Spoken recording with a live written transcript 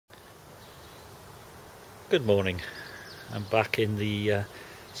Good morning. I'm back in the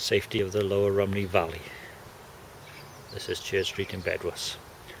safety of the Lower Rumney Valley. This is Church Street in Bedwas.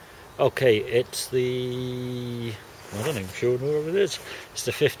 Okay, it's the... I don't even sure where it is. It's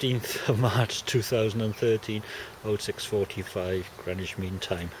the 15th of March 2013, 06:45 Greenwich Mean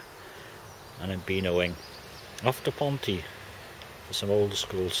Time. And I'm beanoing off to Ponty for some old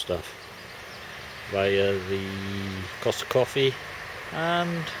school stuff via the Costa Coffee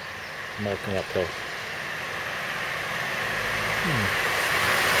and Malcolm Uphill.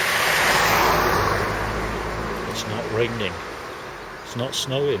 It's not raining, it's not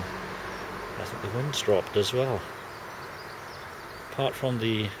snowing. I think the wind's dropped as well. Apart from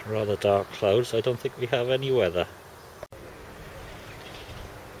the rather dark clouds, I don't think we have any weather.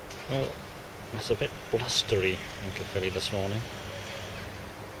 Well, it's a bit blustery in Caerphilly this morning.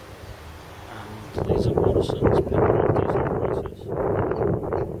 And these are Morrison's petrol diesel prices.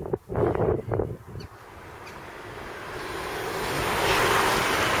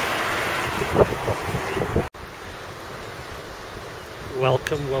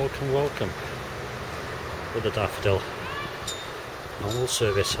 Welcome with the daffodil. Normal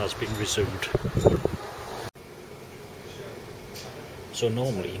service has been resumed. So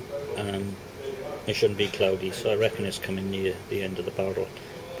normally it shouldn't be cloudy, so I reckon it's coming near the end of the barrel,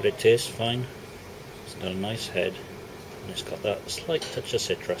 but it tastes fine. It's got a nice head and it's got that slight touch of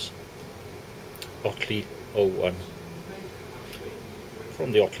citrus. Otley 01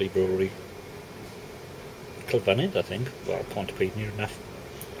 from the Otley Brewery, Caerphilly, I think. Well, Pontypridd near enough,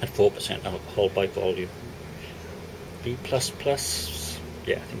 at 4% alcohol by volume. B++,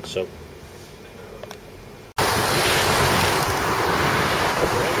 yeah, I think so.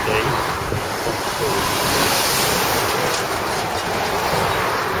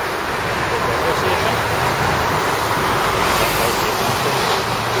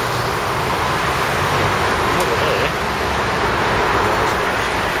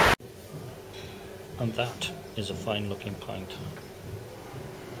 And that is a fine looking pint.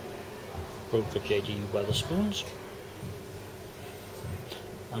 Brewed for JD Wetherspoons.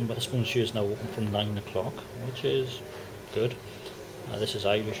 And Wetherspoons is now open from 9 o'clock, which is good. This is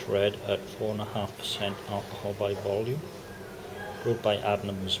Irish Red at 4.5% alcohol by volume. Brewed by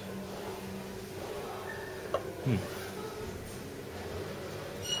Adnams.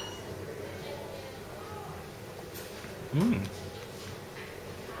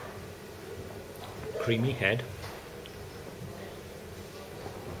 Creamy head,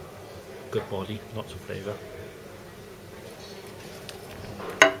 good body, lots of flavour.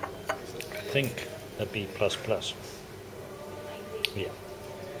 I think a B++. Yeah.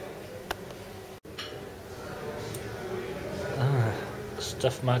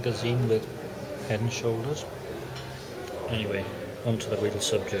 Stuff magazine with head and shoulders. Anyway, on to the real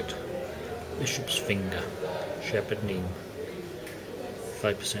subject. Bishop's Finger, Shepherd Neame.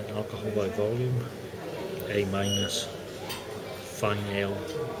 5% alcohol by volume. A-, fine ale,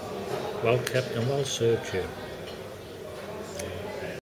 well kept and well served here.